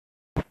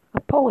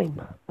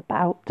Poem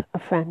about a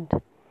friend.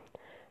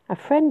 A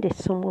friend is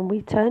someone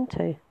we turn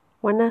to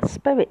when our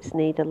spirits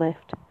need a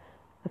lift.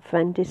 A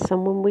friend is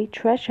someone we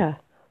treasure,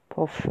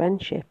 for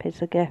friendship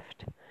is a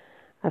gift.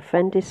 A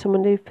friend is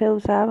someone who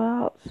fills our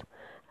hearts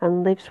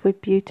and lives with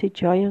beauty,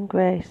 joy and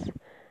grace.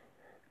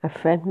 A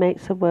friend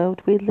makes the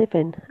world we live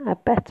in a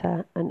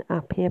better and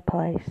happier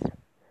place.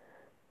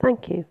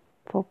 Thank you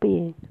for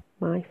being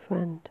my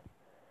friend.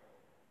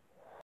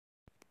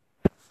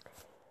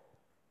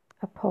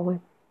 A poem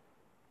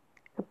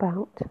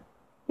about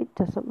it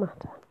doesn't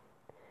matter.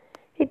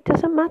 It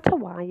doesn't matter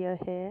why you're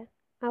here,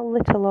 how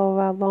little or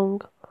how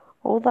long.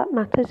 All that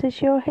matters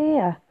is you're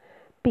here,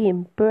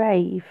 being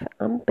brave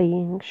and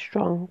being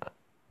strong.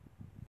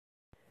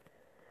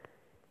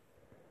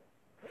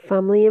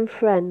 Family and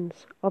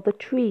friends are the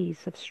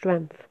trees of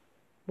strength.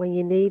 When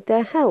you need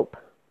their help,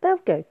 they'll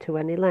go to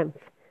any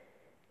length.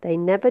 They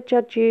never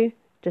judge you,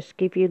 just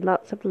give you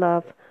lots of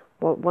love.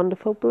 What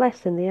wonderful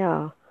blessing they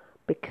are,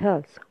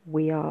 because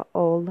we are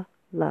all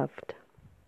loved.